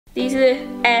These are the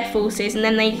Air Forces, and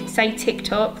then they say Tik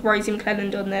Tok, Rosie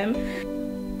McClelland on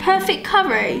them. Perfect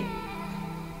curry.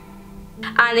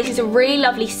 And this is a really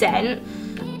lovely scent.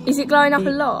 Is it glowing up a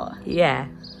lot? Yeah.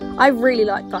 I really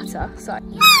like butter, so.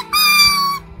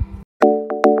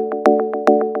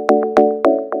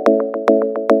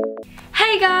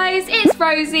 Hey guys, it's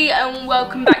Rosie and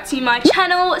welcome back to my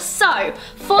channel. So,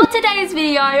 for today's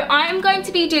video, I am going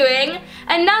to be doing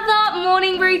another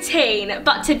morning routine.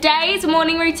 But today's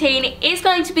morning routine is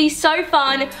going to be so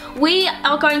fun. We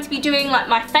are going to be doing like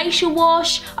my facial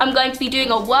wash, I'm going to be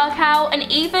doing a workout, and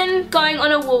even going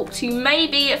on a walk to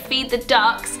maybe feed the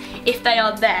ducks if they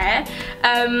are there.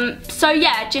 So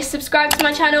yeah, just subscribe to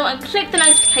my channel and click the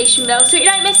notification bell so you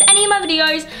don't miss any of my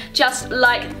videos just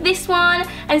like this one,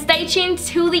 and stay tuned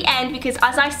till the end because,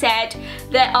 as I said,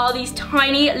 there are these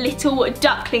tiny little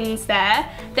ducklings there.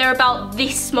 They're about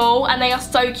this small and they are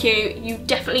so cute. You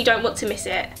definitely don't want to miss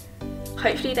it.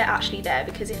 Hopefully they're actually there,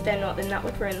 because if they're not, then that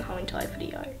would ruin the whole entire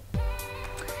video.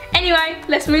 Anyway,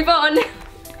 let's move on.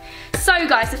 So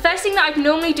guys, the first thing that I'd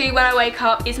normally do when I wake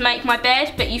up is make my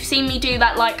bed, but you've seen me do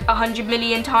that like 100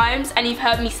 million times, and you've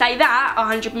heard me say that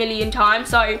 100 million times,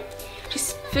 so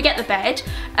just forget the bed.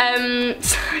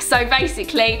 So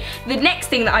basically, the next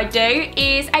thing that I do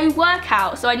is a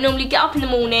workout. So I normally get up in the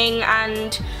morning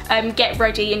and get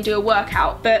ready and do a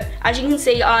workout, but as you can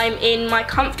see, I'm in my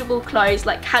comfortable clothes,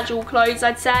 like casual clothes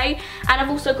I'd say, and I've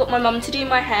also got my mum to do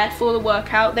my hair for the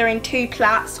workout. They're in 2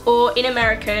 plaits, or in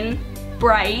American,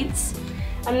 braids.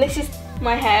 And this is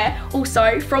my hair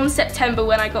also from September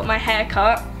when I got my hair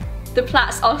cut. The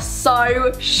plaits are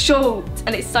so short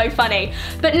and it's so funny.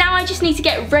 But now I just need to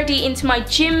get ready into my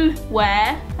gym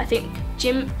wear, I think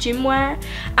gym wear,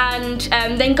 and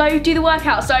then go do the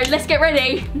workout. So let's get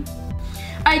ready.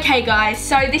 Okay guys,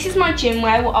 so this is my gym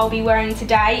wear, what I'll be wearing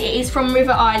today. It is from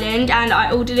River Island and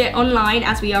I ordered it online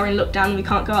as we are in lockdown, we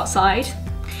can't go outside.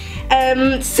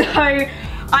 So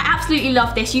I absolutely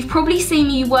love this. You've probably seen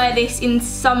me wear this in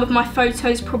some of my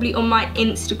photos, probably on my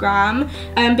Instagram.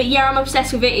 But yeah, I'm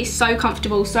obsessed with it. It's so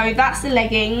comfortable. So that's the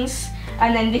leggings,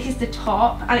 and then this is the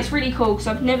top, and it's really cool because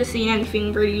I've never seen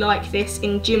anything really like this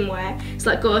in gym wear. It's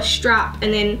like got a strap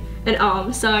and then an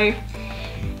arm. So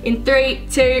in 3,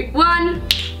 2, 1.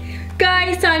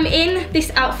 Guys, so I'm in this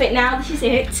outfit now. This is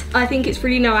it. I think it's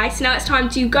really nice. Now it's time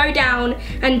to go down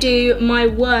and do my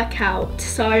workout.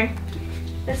 So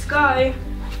let's go.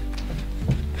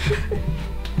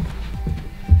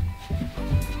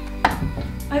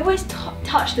 I always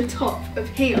touch the top of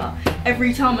here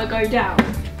every time I go down,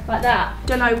 like that.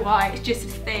 Don't know why, it's just a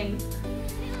thing.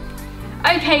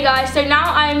 Okay guys, so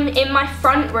now I'm in my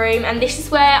front room and this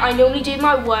is where I normally do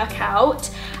my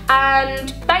workout.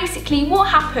 And basically what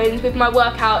happens with my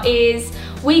workout is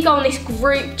we go on this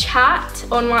group chat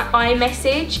on my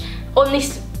iMessage, on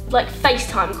this like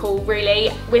FaceTime call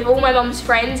really, with all my mum's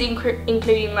friends,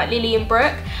 including like Lily and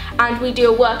Brooke, and we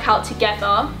do a workout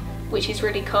together, which is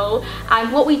really cool.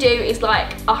 And what we do is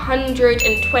like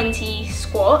 120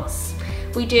 squats,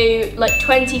 we do like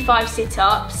 25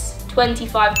 sit-ups,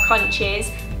 25 crunches,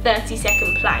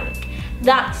 30-second plank.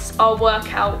 That's our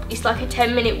workout. It's like a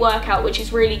 10-minute workout, which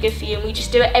is really good for you, and we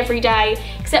just do it every day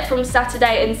except from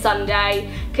Saturday and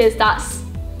Sunday because that's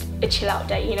a chill out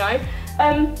day, you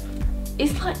know.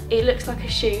 It's like, it looks like a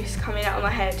shoe's coming out of my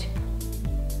head.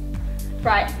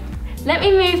 Right, let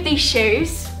me move these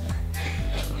shoes.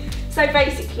 So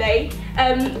basically,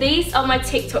 these are my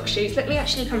Tik Tok shoes. Let me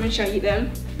actually come and show you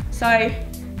them. So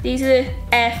these are the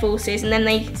Air Forces, and then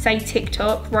they say Tik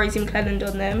Tok, Rosie McClelland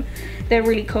on them. They're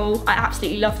really cool, I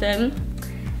absolutely love them.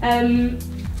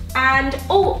 And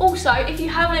also, if you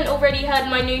haven't already heard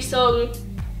my new song,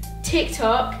 Tik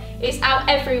Tok, it's out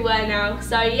everywhere now,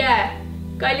 so yeah.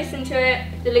 Go listen to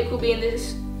it, the link will be in the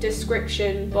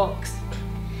description box.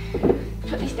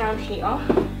 Put these down here.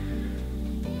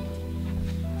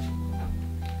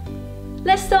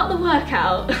 Let's start the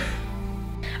workout.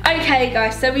 Okay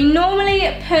guys, so we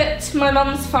normally put my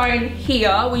mum's phone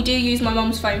here. We do use my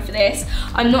mum's phone for this.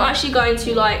 I'm not actually going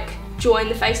to like join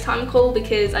the FaceTime call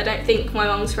because I don't think my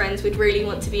mum's friends would really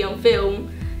want to be on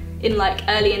film in like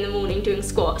early in the morning doing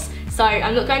squats. So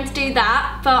I'm not going to do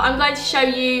that, but I'm going to show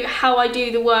you how I do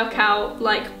the workout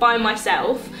like by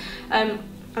myself. I'm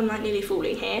like nearly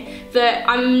falling here, but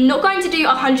I'm not going to do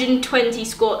 120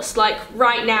 squats like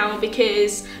right now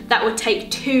because that would take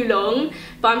too long,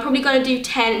 but I'm probably going to do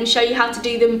 10 and show you how to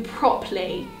do them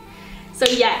properly. So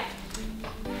yeah.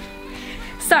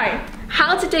 So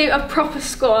how to do a proper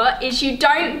squat is you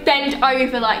don't bend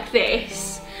over like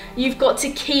this. You've got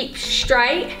to keep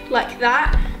straight like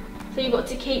that. So you've got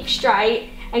to keep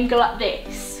straight and go like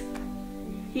this.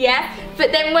 Yeah,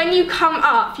 but then when you come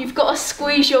up, you've got to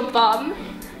squeeze your bum.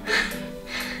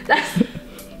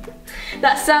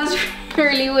 That sounds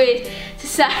really weird to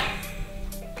say.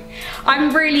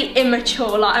 I'm really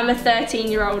immature, like I'm a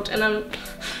 13-year-old and I'm...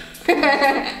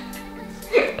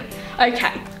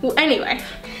 Okay, well anyway,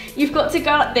 you've got to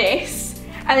go like this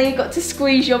and then you've got to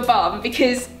squeeze your bum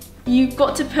because you've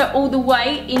got to put all the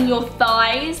weight in your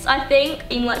thighs, I think,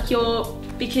 in like your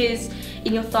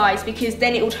thighs, because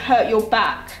then it would hurt your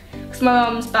back. Because my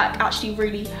mum's back actually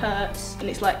really hurts and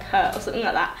it's like hurt or something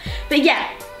like that. But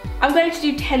yeah, I'm going to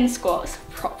do 10 squats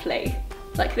properly.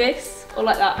 Like this or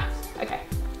like that. Okay.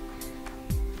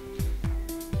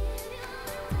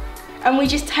 And we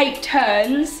just take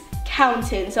turns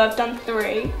counting. So I've done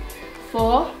 3,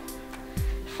 4,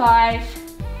 5,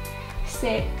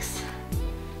 6,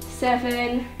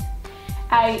 7,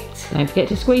 8. Don't forget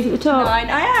to squeeze at the top. 9,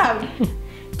 I am.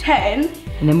 10.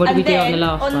 And then what do we do on the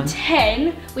last one? On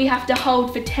 10, we have to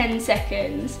hold for 10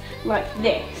 seconds, like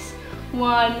this.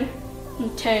 1,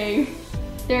 2,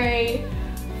 3,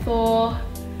 4,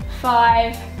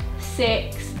 5,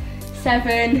 6,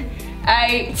 7,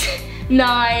 8,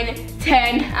 9,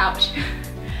 10, ouch.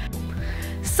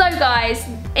 So guys,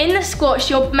 in the squats,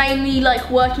 you're mainly like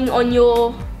working on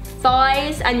your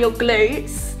thighs and your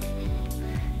glutes.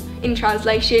 In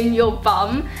translation, your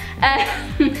bum.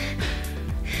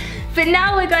 But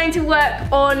now we're going to work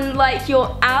on like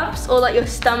your abs or like your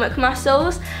stomach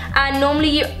muscles. And normally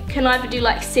you can either do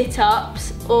like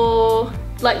sit-ups or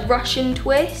like Russian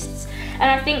twists. And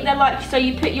I think they're like, so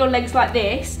you put your legs like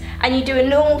this and you do a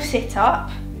normal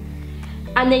sit-up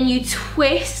and then you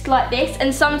twist like this.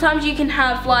 And sometimes you can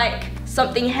have like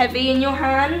something heavy in your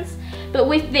hands. But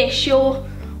with this, you're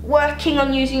working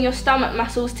on using your stomach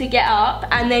muscles to get up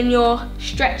and then you're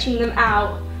stretching them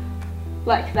out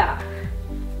like that.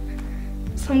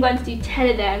 So I'm going to do 10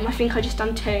 of them. I think I just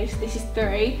done 2, so this is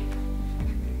 3.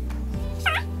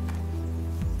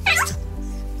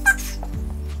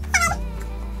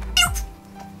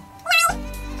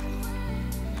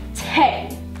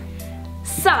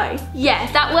 So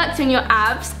yeah, that works on your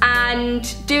abs,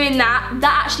 and doing that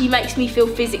actually makes me feel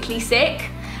physically sick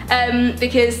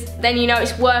because then you know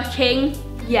it's working.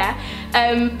 Yeah,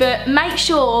 but make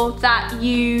sure that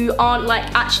you aren't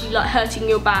like actually like hurting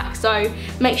your back, so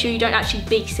make sure you don't actually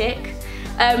be sick.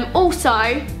 Also,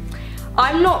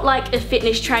 I'm not like a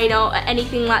fitness trainer or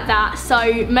anything like that,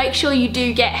 so make sure you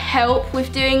do get help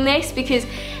with doing this, because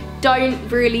don't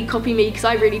really copy me because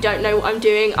I really don't know what I'm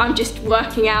doing. I'm just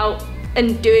working out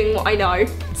and doing what I know.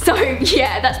 So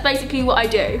yeah, that's basically what I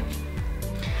do.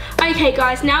 Okay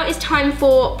guys, now it's time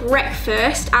for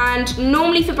breakfast, and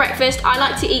normally for breakfast I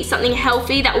like to eat something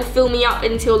healthy that will fill me up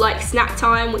until like snack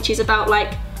time, which is about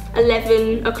like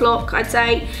 11 o'clock I'd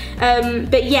say.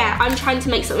 But yeah, I'm trying to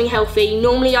make something healthy.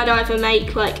 Normally I'd either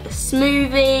make like a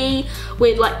smoothie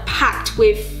with like packed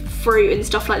with fruit and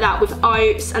stuff like that, with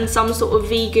oats and some sort of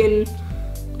vegan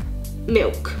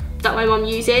milk that my mum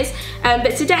uses.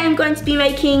 But today I'm going to be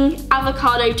making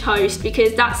avocado toast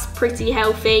because that's pretty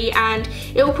healthy and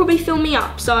it will probably fill me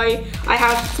up. So I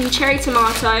have some cherry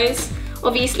tomatoes,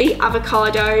 obviously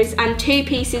avocados, and 2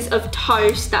 pieces of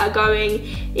toast that are going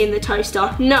in the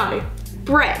toaster. No,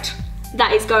 bread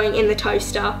that is going in the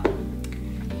toaster.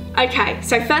 Okay,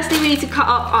 so firstly we need to cut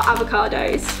up our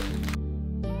avocados.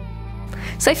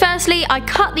 So firstly I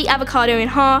cut the avocado in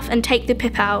half and take the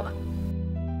pip out.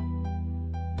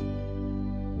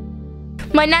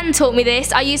 My nan taught me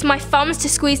this. I use my thumbs to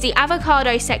squeeze the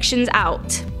avocado sections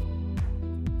out.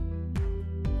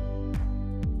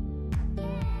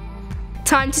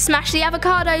 Time to smash the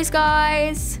avocados,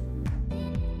 guys.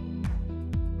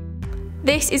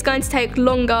 This is going to take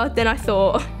longer than I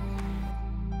thought.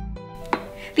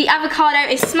 The avocado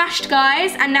is smashed,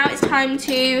 guys, and now it's time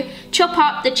to chop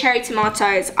up the cherry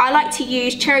tomatoes. I like to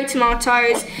use cherry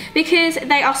tomatoes because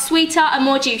they are sweeter and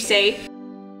more juicy.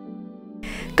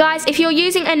 Guys, if you're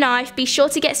using a knife, be sure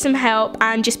to get some help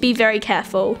and just be very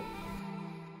careful.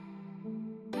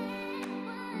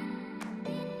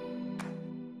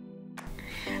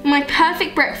 My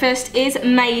perfect breakfast is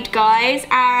made, guys,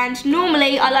 and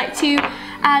normally I like to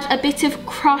add a bit of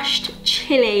crushed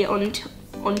chilli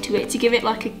onto it to give it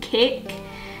like a kick.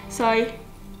 So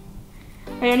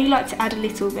I only like to add a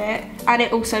little bit, and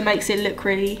it also makes it look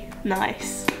really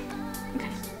nice.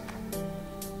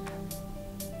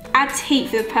 Adds heat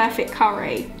for the perfect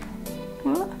curry.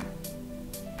 What?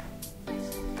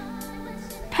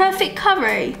 Perfect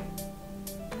curry?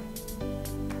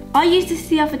 I used this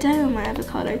the other day on my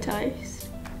avocado toast.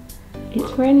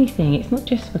 It's for anything, it's not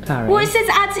just for curry. Well, it says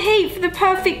adds heat for the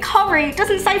perfect curry. It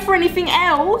doesn't say for anything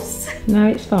else. No,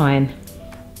 it's fine.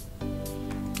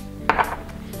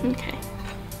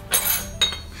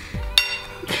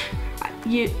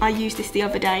 I used this the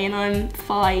other day and I'm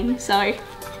fine, so.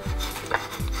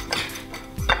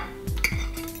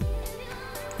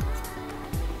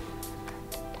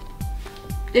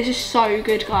 This is so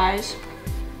good, guys.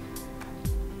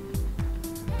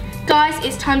 Guys,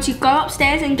 it's time to go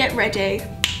upstairs and get ready.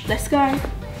 Let's go.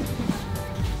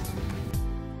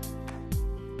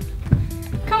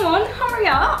 Come on, hurry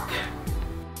up.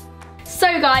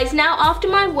 So guys, now after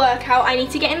my workout, I need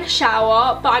to get in the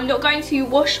shower, but I'm not going to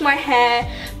wash my hair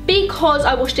because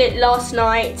I washed it last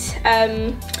night.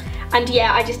 And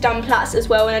yeah, I just done plaits as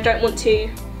well, and I don't want to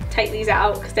take these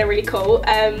out because they're really cool.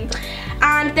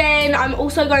 And then I'm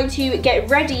also going to get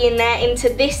ready in there into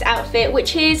this outfit,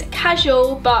 which is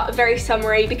casual but very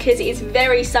summery because it is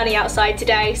very sunny outside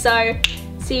today. So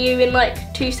see you in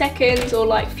like 2 seconds or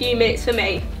like a few minutes for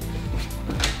me.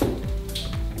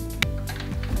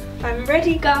 I'm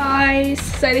ready, guys.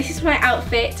 So this is my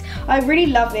outfit. I really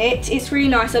love it. It's really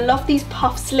nice. I love these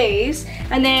puff sleeves,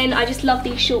 and then I just love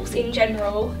these shorts in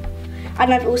general.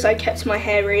 And I've also kept my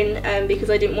hair in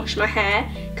because I didn't wash my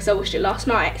hair because I washed it last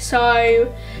night.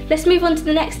 So let's move on to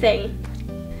the next thing.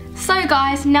 So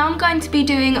guys, now I'm going to be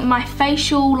doing my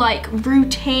facial like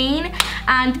routine,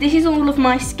 and this is all of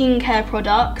my skincare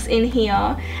products in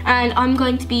here, and I'm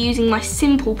going to be using my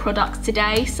simple products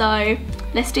today, so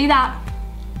let's do that.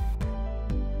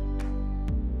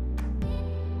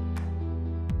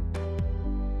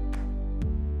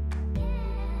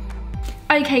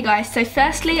 Okay guys, so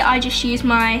firstly I just use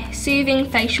my soothing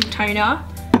facial toner,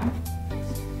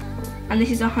 and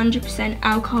this is 100%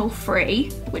 alcohol free,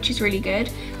 which is really good.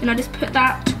 Then I just put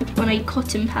that on a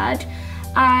cotton pad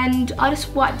and I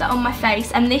just wipe that on my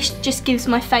face, and this just gives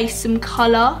my face some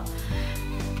colour,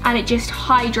 and it just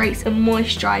hydrates and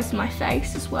moisturises my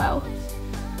face as well.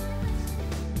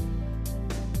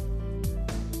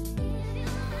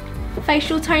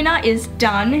 Facial toner is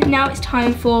done. Now it's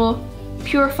time for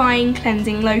purifying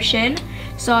cleansing lotion.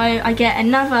 So I get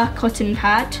another cotton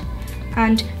pad,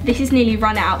 and this is nearly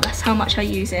run out, that's how much I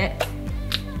use it.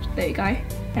 There you go.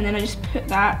 And then I just put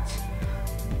that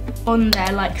on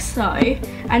there like so,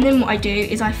 and then what I do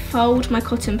is I fold my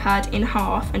cotton pad in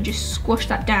half and just squash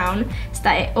that down so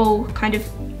that it all kind of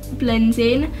blends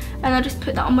in, and I just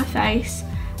put that on my face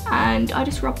and I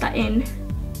just rub that in.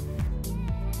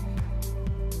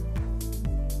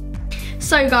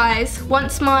 So guys,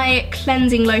 once my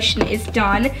cleansing lotion is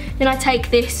done, then I take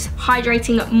this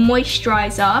hydrating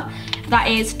moisturiser, that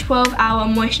is 12-hour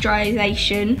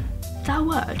moisturisation. Is that a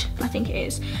word? I think it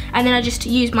is. And then I just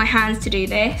use my hands to do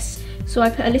this. So I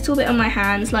put a little bit on my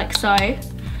hands like so,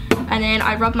 and then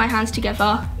I rub my hands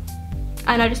together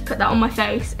and I just put that on my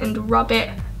face and rub it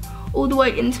all the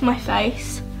way into my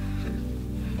face.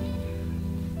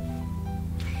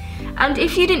 And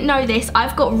if you didn't know this,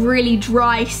 I've got really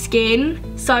dry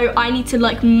skin, so I need to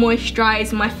like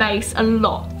moisturise my face a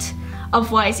lot,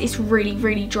 otherwise it's really,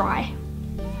 really dry.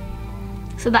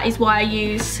 So that is why I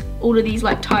use all of these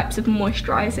like types of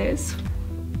moisturisers.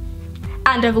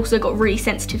 And I've also got really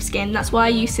sensitive skin, that's why I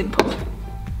use simple.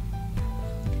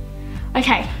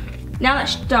 Okay, now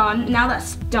that's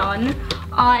done,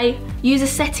 I use a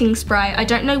setting spray. I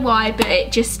don't know why, but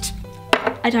it just,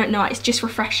 I don't know, it's just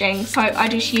refreshing. So I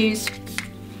just use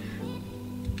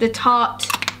the Tarte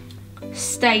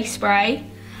Stay Spray,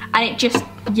 and it just,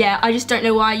 yeah, I just don't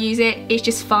know why I use it, it's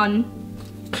just fun.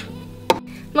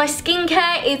 My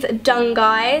skincare is done,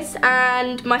 guys,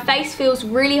 and my face feels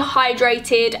really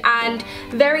hydrated and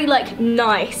very like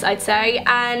nice, I'd say.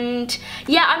 And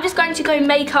yeah, I'm just going to go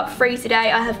makeup free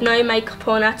today. I have no makeup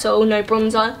on at all, no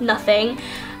bronzer, nothing.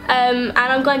 And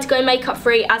I'm going to go makeup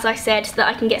free, as I said, so that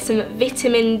I can get some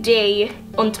vitamin D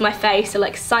onto my face, so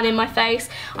like sun in my face.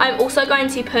 I'm also going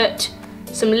to put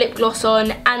some lip gloss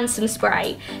on and some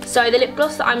spray. So the lip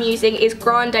gloss that I'm using is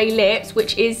Grande Lips,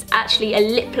 which is actually a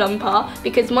lip plumper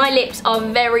because my lips are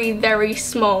very, very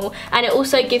small, and it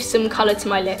also gives some colour to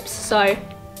my lips. So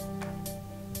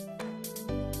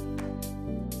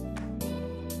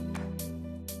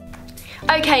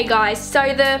okay guys,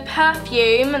 so the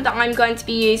perfume that I'm going to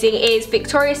be using is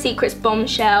Victoria's Secret's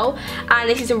Bombshell, and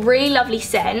this is a really lovely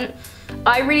scent.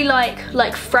 I really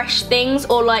like fresh things,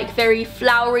 or like very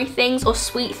flowery things or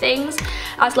sweet things.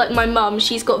 As like my mum,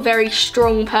 she's got very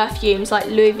strong perfumes like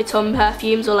Louis Vuitton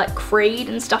perfumes or like Creed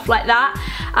and stuff like that.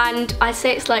 And I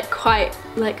say it's like quite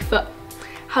like for,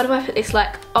 how do I put this,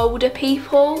 like older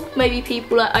people, maybe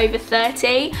people like over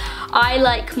 30. I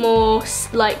like more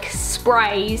like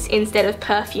sprays instead of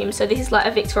perfume. So this is like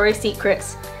a Victoria's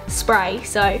Secret's spray.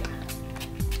 So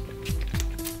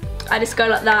I just go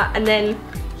like that, and then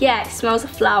yeah, it smells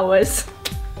of flowers.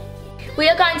 We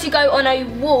are going to go on a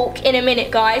walk in a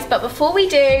minute, guys, but before we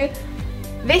do,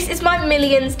 This is my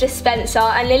Millions dispenser,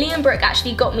 and Lily and Brooke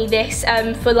actually got me this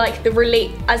for like the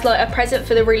release, as like a present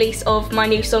for the release of my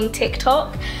new song Tik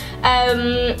Tok.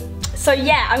 So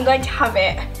yeah, I'm going to have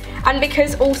it. And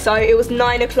because also it was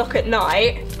 9 o'clock at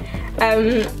night,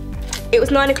 it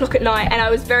was 9 o'clock at night, and I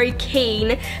was very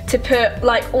keen to put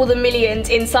like all the Millions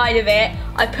inside of it.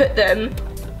 I put them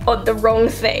on the wrong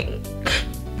thing.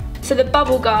 So the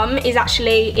bubble gum is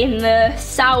actually in the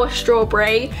sour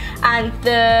strawberry, and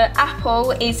the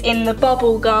apple is in the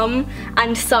bubble gum,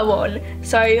 and so on.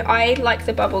 So I like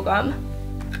the bubble gum,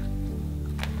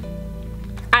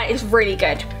 and it's really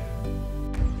good.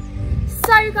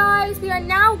 So guys, we are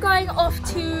now going off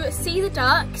to see the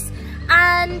ducks,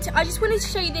 and I just wanted to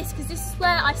show you this because this is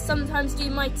where I sometimes do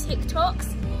my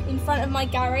TikToks, in front of my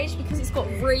garage, because it's got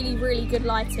really, really good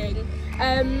lighting.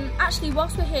 Actually,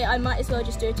 whilst we're here, I might as well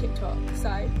just do a TikTok,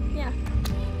 so yeah.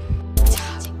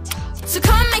 So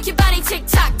come and make your body tick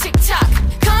tock, tick tock.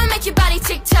 Come and make your body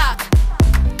tick tock.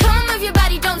 Come and move your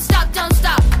body, don't stop, don't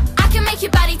stop. I can make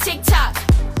your body tick tock.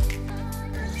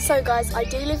 So guys, I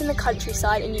do live in the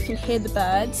countryside, and you can hear the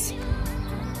birds.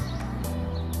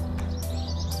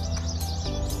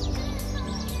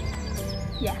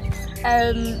 Yeah.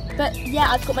 But yeah,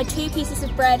 I've got my 2 pieces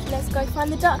of bread. Let's go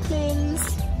find the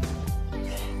ducklings.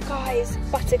 Guys,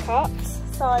 buttercups.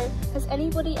 So, has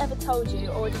anybody ever told you,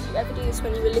 or did you ever do this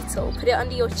when you were little? Put it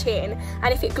under your chin,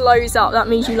 and if it glows up, that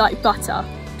means you like butter.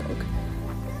 Dog.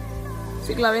 Is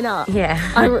it glowing up? Yeah.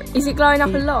 Is it glowing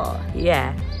up a lot?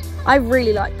 Yeah. I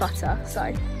really like butter,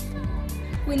 so.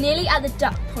 We're nearly at the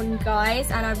duck pond, guys,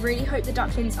 and I really hope the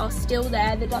ducklings are still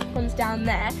there. The duck pond's down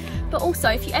there. But also,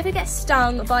 if you ever get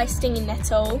stung by a stinging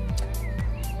nettle,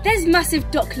 there's massive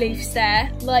dock leaves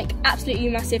there, like absolutely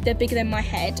massive. They're bigger than my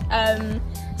head.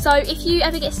 So if you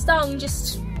ever get stung,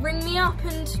 just ring me up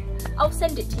and I'll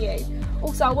send it to you.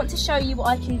 Also, I want to show you what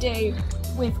I can do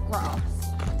with grass.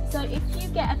 So if you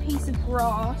get a piece of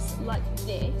grass like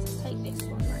this, take this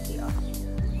one right here,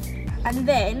 and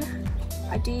then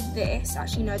I do this.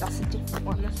 Actually, no, that's a different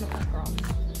one. That's not that grass.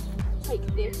 Take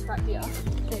this right here.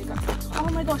 There you go. Oh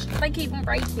my gosh, they keep on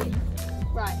breaking.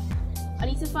 Right, I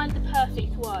need to find the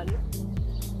perfect one.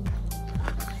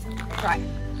 Right,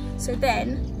 so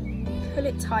then pull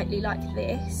it tightly like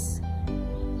this.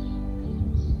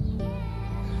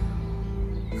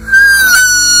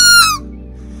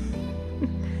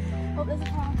 Oh, there's a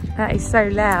car. That is so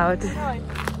loud.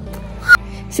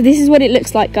 So this is what it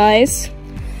looks like, guys.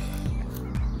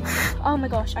 Oh my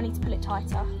gosh, I need to pull it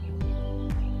tighter.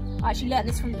 I actually learnt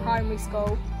this from primary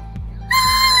school.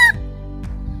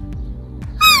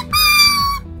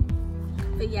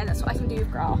 But yeah, that's what I can do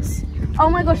with grass. Oh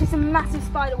my gosh, there's a massive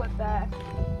spider web there.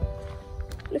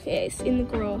 Look at it, it's in the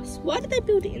grass. Why did they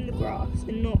build it in the grass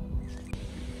and not?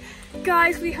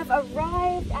 Guys, we have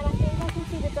arrived, and I think I can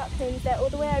see the ducklings. They're all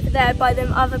the way over there by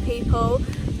them other people.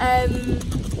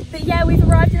 But yeah, we've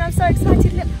arrived, and I'm so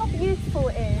excited. Look how beautiful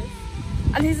it is.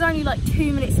 And this is only like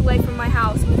 2 minutes away from my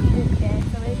house. We can walk here,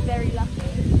 so we're very lucky.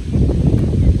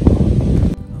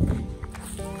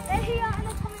 They're here and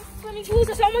they're coming swimming towards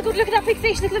us. Oh my god, look at that big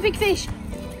fish, look at the big fish.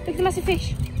 Look at the massive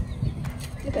fish.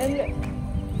 Look at them, look.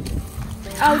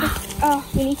 Oh,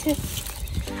 we need to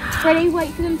really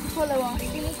wait for them to follow us.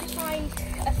 We need to find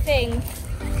a thing.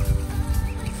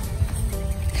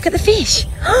 Look at the fish.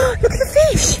 Look at the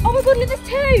fish. Oh my god, look, there's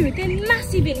 2. They're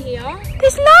massive in here.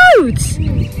 There's loads.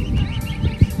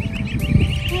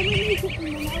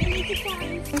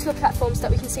 Into a platform so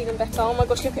that we can see them better. Oh my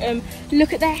gosh, look at them.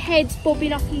 Look at their heads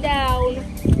bobbing up and down.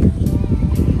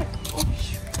 Oh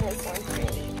gosh.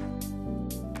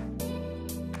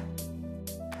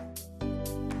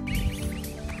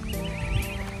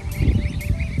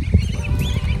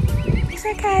 It's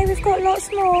okay, we've got lots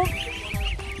more.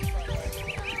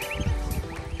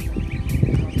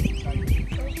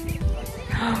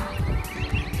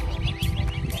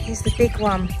 Here's the big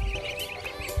one.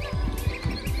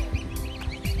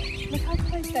 Look how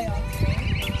close they are.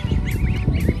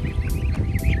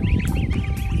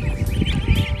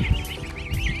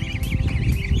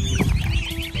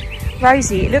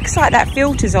 Rosie, it looks like that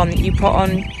filter's on that you put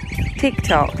on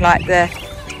TikTok, like the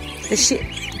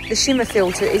shimmer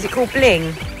filter. Is it called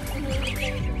Bling?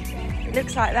 It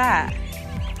looks like that.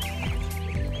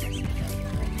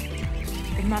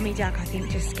 The mummy duck, I think,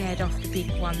 just scared off the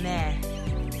big one there.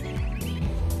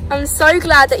 I'm so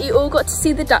glad that you all got to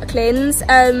see the ducklings,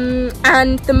 and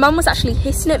the mum was actually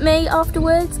hissing at me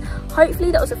afterwards.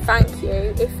 Hopefully that was a thank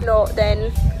you. If not,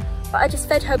 then, but I just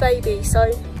fed her baby,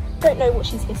 so don't know what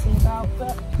she's hissing about,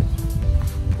 but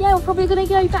yeah, we're probably gonna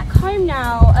go back home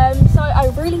now. So I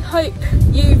really hope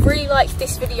you really liked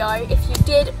this video. If you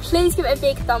did, please give it a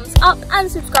big thumbs up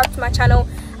and subscribe to my channel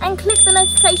and click the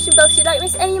notification bell so you don't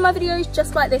miss any of my videos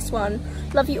just like this one.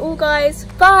 Love you all, guys.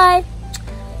 Bye.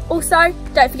 Also,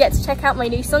 don't forget to check out my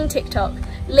new song TikTok.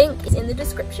 Link is in the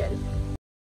description.